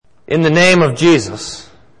In the name of Jesus,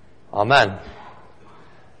 amen.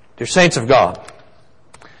 Dear saints of God,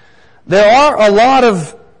 there are a lot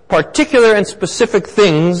of particular and specific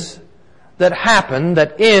things that happen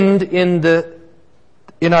that end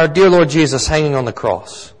in our dear Lord Jesus hanging on the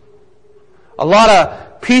cross. A lot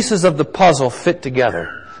of pieces of the puzzle fit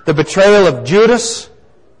together. The betrayal of Judas,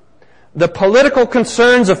 the political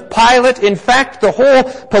concerns of Pilate, in fact, the whole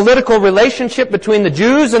political relationship between the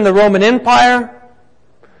Jews and the Roman Empire.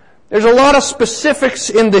 There's a lot of specifics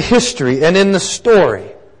in the history and in the story,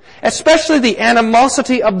 especially the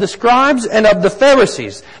animosity of the scribes and of the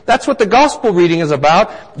Pharisees. That's what the gospel reading is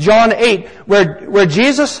about, John 8, where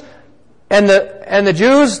Jesus and the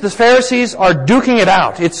Jews, the Pharisees, are duking it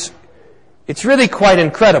out. It's really quite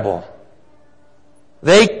incredible.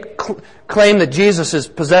 They claim that Jesus is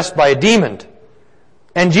possessed by a demon,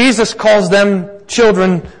 and Jesus calls them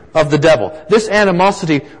children of the devil. This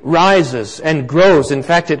animosity rises and grows. In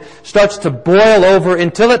fact, it starts to boil over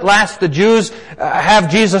until at last the Jews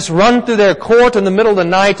have Jesus run through their court in the middle of the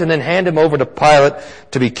night and then hand him over to Pilate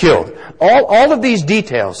to be killed. All of these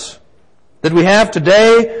details that we have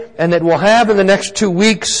today and that we'll have in the next 2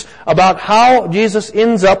 weeks about how Jesus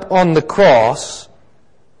ends up on the cross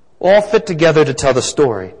all fit together to tell the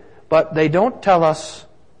story. But they don't tell us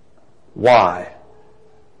why.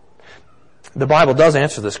 The Bible does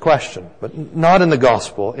answer this question, but not in the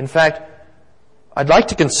gospel. In fact, I'd like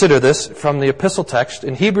to consider this from the epistle text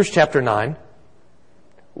in Hebrews chapter 9,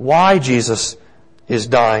 why Jesus is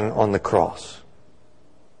dying on the cross.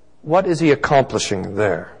 What is he accomplishing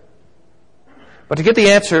there? But to get the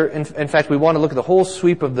answer, in fact, we want to look at the whole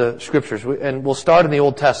sweep of the Scriptures, and we'll start in the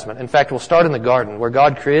Old Testament. In fact, we'll start in the garden, where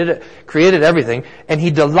God created everything, and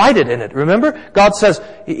He delighted in it. Remember? God says,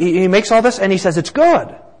 He makes all this, and He says, it's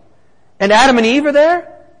good. And Adam and Eve are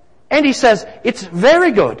there, and He says, it's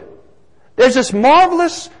very good. There's this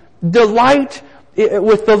marvelous delight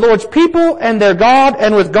with the Lord's people and their God,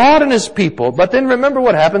 and with God and His people. But then remember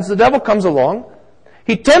what happens. The devil comes along.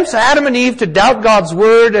 He tempts Adam and Eve to doubt God's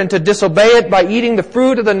Word and to disobey it by eating the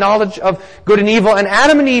fruit of the knowledge of good and evil. And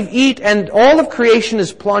Adam and Eve eat, and all of creation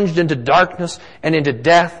is plunged into darkness and into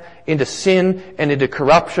death, into sin and into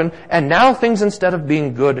corruption. And now things, instead of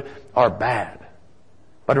being good, are bad.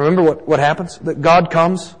 But remember what happens? That God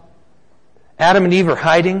comes. Adam and Eve are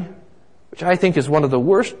hiding, which I think is one of the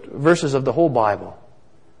worst verses of the whole Bible.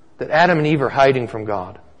 That Adam and Eve are hiding from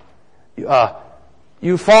God.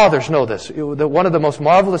 You fathers know this. One of the most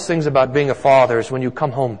marvelous things about being a father is when you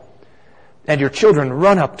come home and your children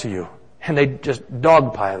run up to you and they just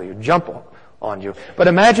dogpile you, jump on you. But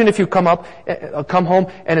imagine if you come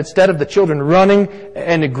home and instead of the children running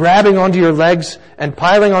and grabbing onto your legs and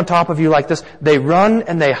piling on top of you like this, they run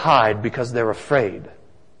and they hide because they're afraid.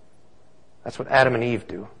 That's what Adam and Eve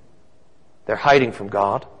do. They're hiding from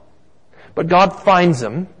God. But God finds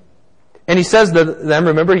them. And He says to them,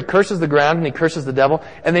 remember, He curses the ground and He curses the devil,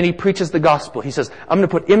 and then He preaches the gospel. He says, I'm going to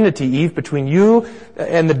put enmity, Eve, between you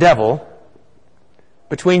and the devil,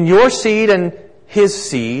 between your seed and his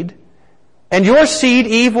seed, and your seed,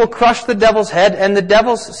 Eve, will crush the devil's head, and the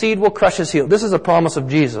devil's seed will crush his heel. This is a promise of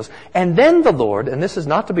Jesus. And then the Lord, and this is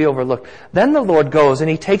not to be overlooked, then the Lord goes and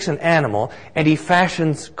He takes an animal and He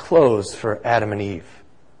fashions clothes for Adam and Eve.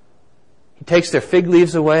 He takes their fig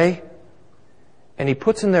leaves away, and He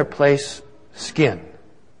puts in their place skin.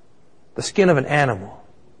 The skin of an animal.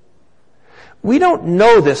 We don't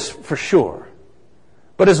know this for sure.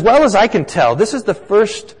 But as well as I can tell, this is the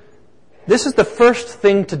first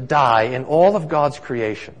thing to die in all of God's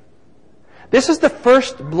creation. This is the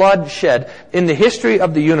first blood shed in the history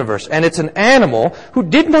of the universe. And it's an animal who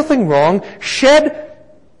did nothing wrong,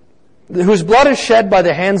 whose blood is shed by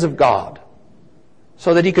the hands of God,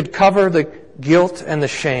 so that He could cover the guilt and the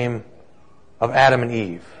shame of Adam and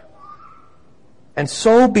Eve. And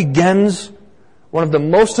so begins one of the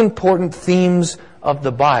most important themes of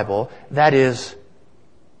the Bible, that is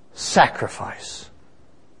sacrifice.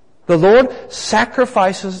 The Lord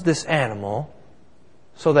sacrifices this animal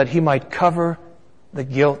so that He might cover the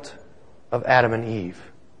guilt of Adam and Eve.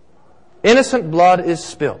 Innocent blood is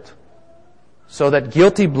spilt so that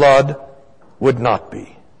guilty blood would not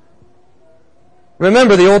be.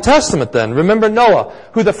 Remember the Old Testament then. Remember Noah,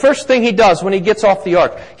 who the first thing he does when he gets off the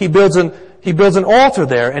ark, he builds an altar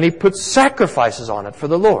there and he puts sacrifices on it for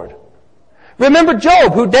the Lord. Remember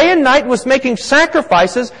Job, who day and night was making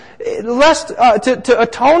sacrifices to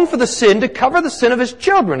atone for the sin, to cover the sin of his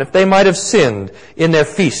children if they might have sinned in their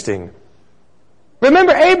feasting.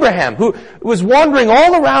 Remember Abraham, who was wandering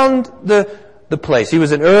all around the the place. He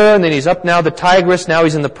was in Ur, and then he's up now the Tigris. Now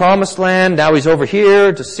he's in the Promised Land. Now he's over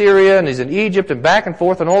here to Syria, and he's in Egypt, and back and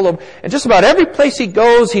forth, and all of them. And just about every place he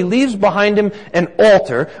goes, he leaves behind him an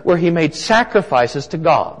altar where he made sacrifices to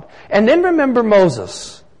God. And then remember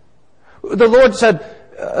Moses. The Lord said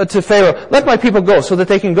to Pharaoh, let my people go so that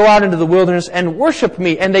they can go out into the wilderness and worship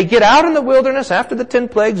me. And they get out in the wilderness after the 10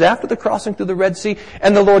 plagues, after the crossing through the Red Sea,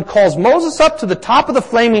 and the Lord calls Moses up to the top of the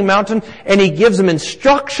flaming mountain, and he gives him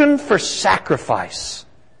instruction for sacrifice.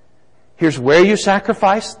 Here's where you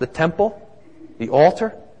sacrifice: the temple, the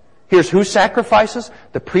altar. Here's who sacrifices: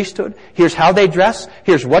 the priesthood. Here's how they dress.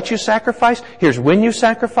 Here's what you sacrifice. Here's when you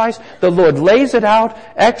sacrifice. The Lord lays it out.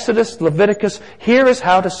 Exodus, Leviticus. Here is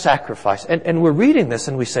how to sacrifice. And we're reading this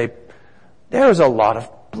and we say, there is a lot of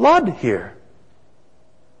blood here.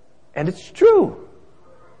 And it's true.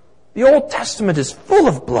 The Old Testament is full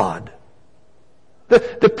of blood.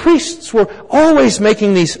 The priests were always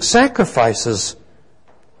making these sacrifices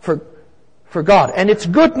for God. And it's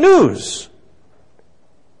good news.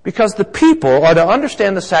 Because the people are to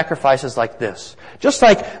understand the sacrifices like this. Just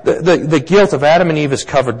like the guilt of Adam and Eve is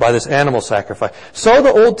covered by this animal sacrifice, so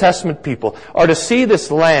the Old Testament people are to see this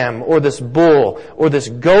lamb or this bull or this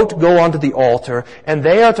goat go onto the altar, and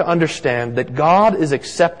they are to understand that God is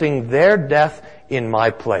accepting their death in my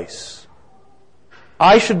place.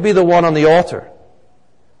 I should be the one on the altar.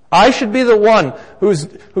 I should be the one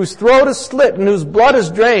whose throat is slit and whose blood is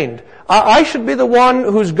drained. I should be the one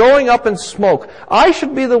who's going up in smoke. I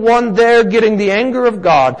should be the one there getting the anger of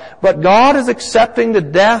God. But God is accepting the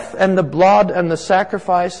death and the blood and the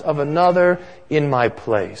sacrifice of another in my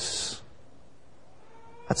place.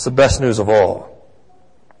 That's the best news of all.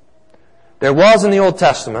 There was in the Old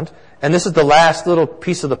Testament, and this is the last little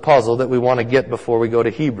piece of the puzzle that we want to get before we go to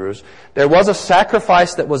Hebrews, there was a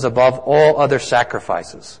sacrifice that was above all other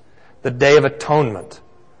sacrifices: the Day of Atonement.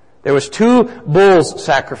 There was 2 bulls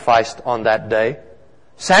sacrificed on that day,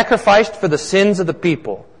 sacrificed for the sins of the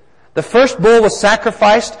people. The first bull was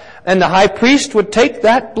sacrificed, and the high priest would take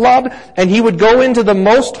that blood and he would go into the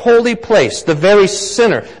most holy place, the very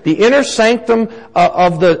center, the inner sanctum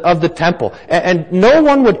of the temple. And no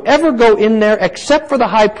one would ever go in there except for the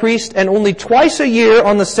high priest, and only twice a year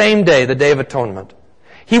on the same day, the Day of Atonement.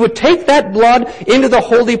 He would take that blood into the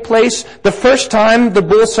holy place the first time the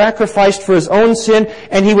bull sacrificed for his own sin,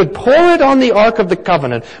 and he would pour it on the Ark of the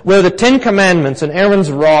Covenant where the 10 Commandments and Aaron's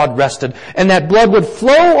rod rested. And that blood would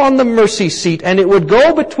flow on the mercy seat, and it would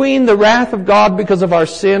go between the wrath of God because of our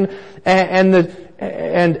sin and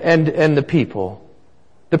the people.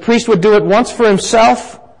 The priest would do it once for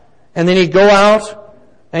himself, and then he'd go out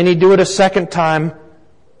and he'd do it a second time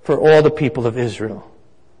for all the people of Israel.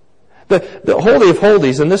 The Holy of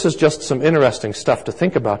Holies, and this is just some interesting stuff to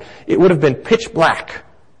think about, it would have been pitch black.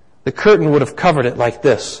 The curtain would have covered it like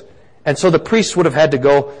this. And so the priests would have had to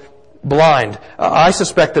go blind. I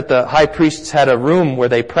suspect that the high priests had a room where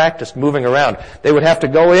they practiced moving around. They would have to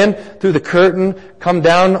go in through the curtain, come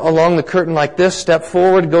down along the curtain like this, step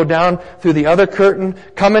forward, go down through the other curtain,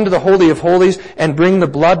 come into the Holy of Holies, and bring the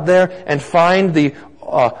blood there, and find the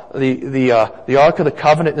Ark of the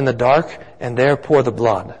Covenant in the dark, and there pour the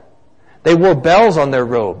blood. They wore bells on their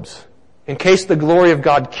robes in case the glory of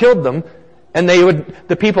God killed them, and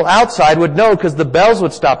the people outside would know because the bells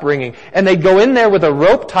would stop ringing. And they'd go in there with a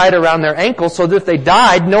rope tied around their ankles so that if they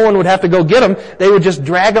died, no one would have to go get them. They would just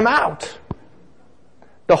drag them out.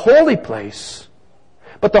 The holy place.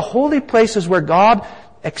 But the holy place is where God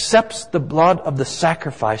accepts the blood of the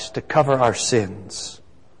sacrifice to cover our sins.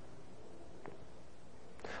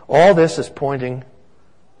 All this is pointing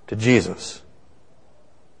to Jesus.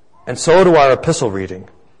 And so do our epistle reading.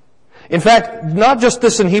 In fact, not just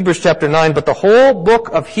this in Hebrews chapter 9, but the whole book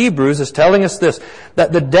of Hebrews is telling us this,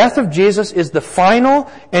 that the death of Jesus is the final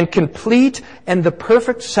and complete and the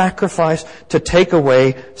perfect sacrifice to take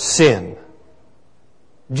away sin.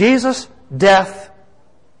 Jesus' death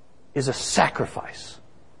is a sacrifice.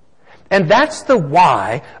 And that's the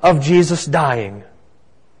why of Jesus dying.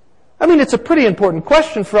 I mean, it's a pretty important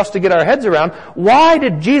question for us to get our heads around. Why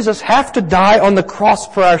did Jesus have to die on the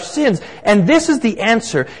cross for our sins? And this is the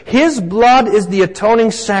answer. His blood is the atoning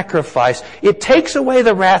sacrifice. It takes away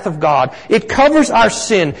the wrath of God. It covers our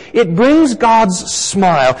sin. It brings God's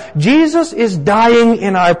smile. Jesus is dying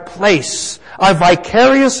in our place. Our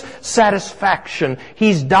vicarious satisfaction.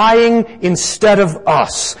 He's dying instead of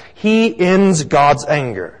us. He ends God's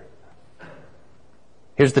anger.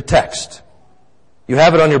 Here's the text. You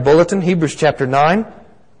have it on your bulletin, Hebrews chapter 9,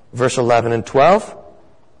 verse 11 and 12.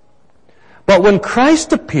 But when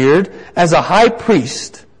Christ appeared as a high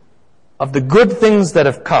priest of the good things that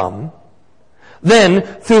have come, then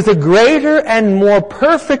through the greater and more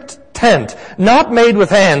perfect tent, not made with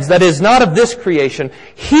hands, that is, not of this creation,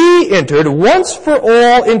 he entered once for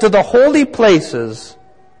all into the holy places,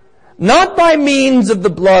 not by means of the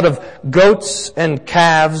blood of goats and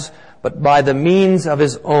calves, but by the means of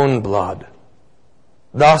his own blood,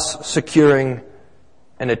 thus securing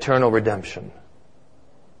an eternal redemption.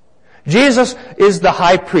 Jesus is the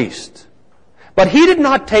high priest. But he did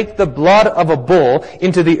not take the blood of a bull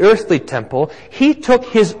into the earthly temple. He took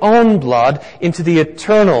his own blood into the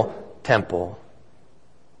eternal temple,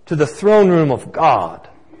 to the throne room of God,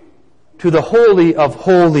 to the holy of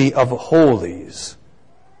holies.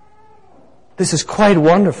 This is quite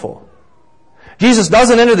wonderful. Jesus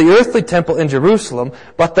doesn't enter the earthly temple in Jerusalem,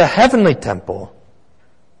 but the heavenly temple.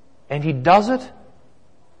 And he does it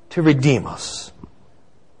to redeem us,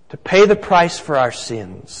 to pay the price for our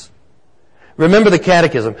sins. Remember the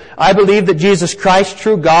Catechism. I believe that Jesus Christ,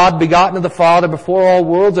 true God, begotten of the Father before all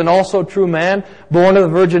worlds, and also true man, born of the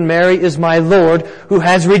Virgin Mary, is my Lord, who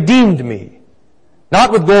has redeemed me,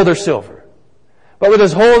 not with gold or silver, but with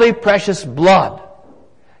his holy, precious blood,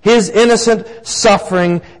 his innocent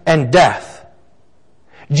suffering and death.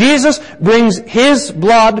 Jesus brings his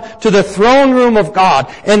blood to the throne room of God,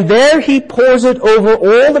 and there he pours it over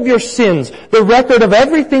all of your sins, the record of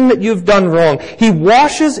everything that you've done wrong. He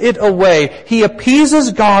washes it away. He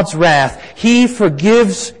appeases God's wrath. He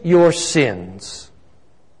forgives your sins.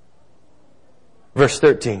 Verse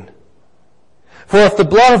 13. For if the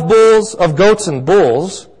blood of bulls, of goats and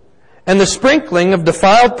bulls, and the sprinkling of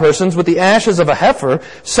defiled persons with the ashes of a heifer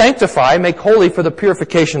sanctify, make holy for the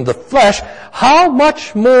purification of the flesh, how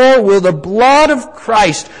much more will the blood of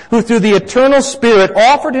Christ, who through the eternal Spirit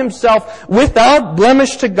offered himself without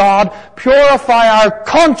blemish to God, purify our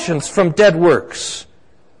conscience from dead works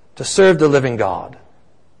to serve the living God?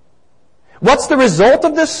 What's the result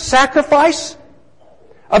of this sacrifice?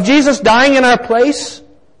 Of Jesus dying in our place?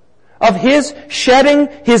 Of his shedding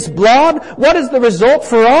his blood? What is the result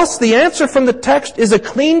for us? The answer from the text is a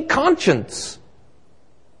clean conscience.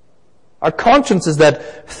 Our conscience is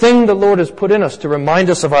that thing the Lord has put in us to remind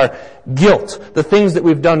us of our guilt, the things that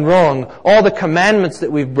we've done wrong, all the commandments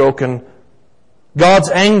that we've broken, God's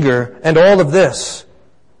anger, and all of this.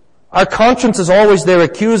 Our conscience is always there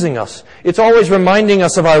accusing us. It's always reminding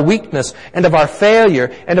us of our weakness and of our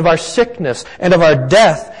failure and of our sickness and of our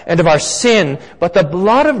death and of our sin. But the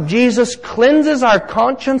blood of Jesus cleanses our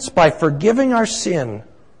conscience by forgiving our sin.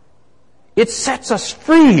 It sets us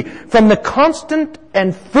free from the constant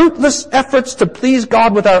and fruitless efforts to please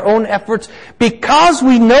God with our own efforts, because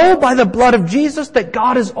we know by the blood of Jesus that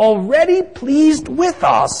God is already pleased with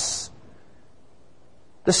us.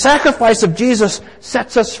 The sacrifice of Jesus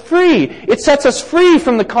sets us free. It sets us free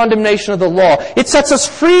from the condemnation of the law. It sets us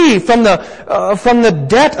free from the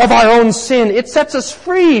debt of our own sin. It sets us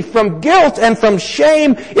free from guilt and from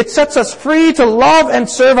shame. It sets us free to love and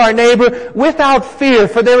serve our neighbor without fear,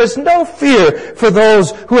 for there is no fear for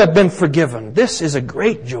those who have been forgiven. This is a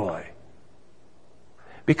great joy.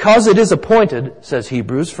 Because it is appointed, says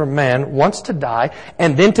Hebrews, for man once to die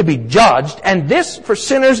and then to be judged, and this for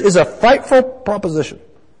sinners is a frightful proposition.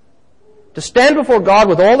 To stand before God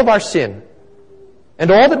with all of our sin and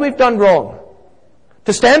all that we've done wrong.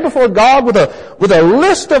 To stand before God with a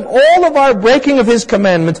list of all of our breaking of his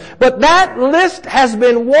commandments. But that list has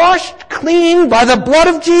been washed clean by the blood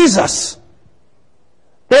of Jesus.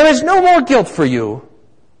 There is no more guilt for you.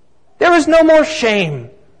 There is no more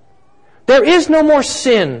shame. There is no more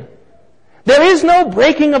sin. There is no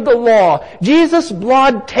breaking of the law. Jesus'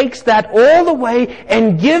 blood takes that all away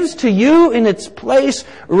and gives to you in its place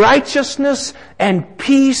righteousness and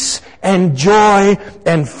peace and joy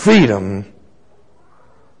and freedom.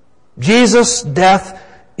 Jesus' death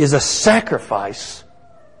is a sacrifice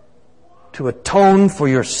to atone for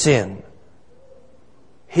your sin.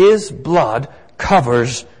 His blood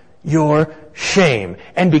covers your shame.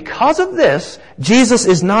 And because of this, Jesus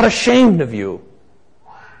is not ashamed of you.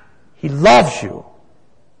 He loves you.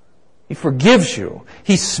 He forgives you.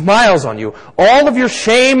 He smiles on you. All of your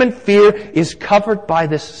shame and fear is covered by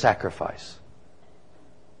this sacrifice,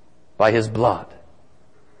 by his blood.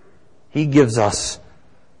 He gives us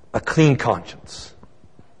a clean conscience.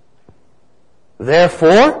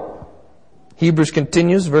 Therefore, Hebrews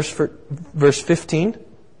continues, verse 15,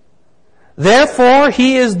 therefore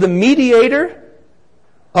he is the mediator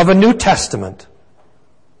of a new testament,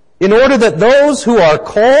 in order that those who are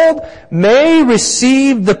called may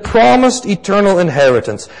receive the promised eternal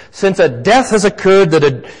inheritance, since a death has occurred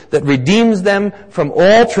that redeems them from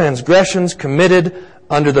all transgressions committed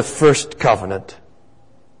under the first covenant.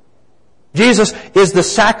 Jesus is the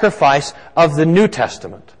sacrifice of the New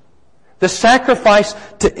Testament. The sacrifice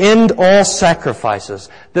to end all sacrifices.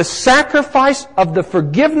 The sacrifice of the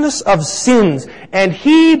forgiveness of sins. And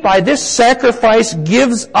He, by this sacrifice,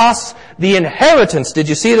 gives us the inheritance. Did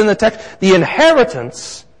you see it in the text? The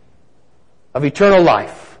inheritance of eternal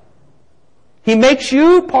life. He makes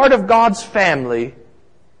you part of God's family.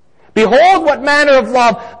 Behold what manner of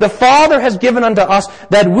love the Father has given unto us,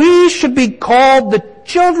 that we should be called the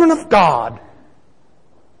children of God.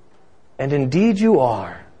 And indeed you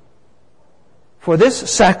are. For this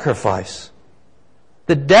sacrifice,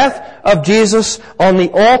 the death of Jesus on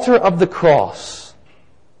the altar of the cross,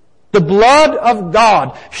 the blood of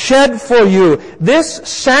God shed for you, this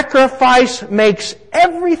sacrifice makes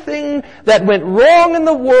everything that went wrong in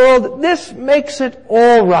the world, this makes it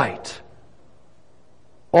all right.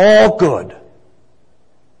 All good.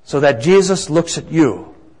 So that Jesus looks at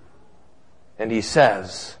you and He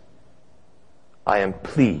says, I am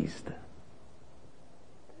pleased.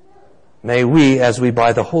 May we, as we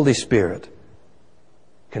by the Holy Spirit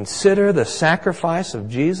consider the sacrifice of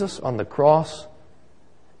Jesus on the cross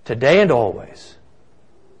today and always,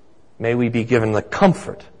 may we be given the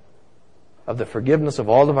comfort of the forgiveness of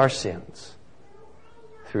all of our sins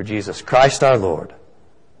through Jesus Christ our Lord.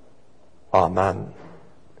 Amen.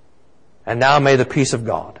 And now may the peace of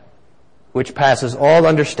God, which passes all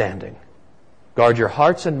understanding, guard your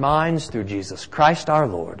hearts and minds through Jesus Christ our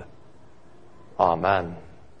Lord. Amen.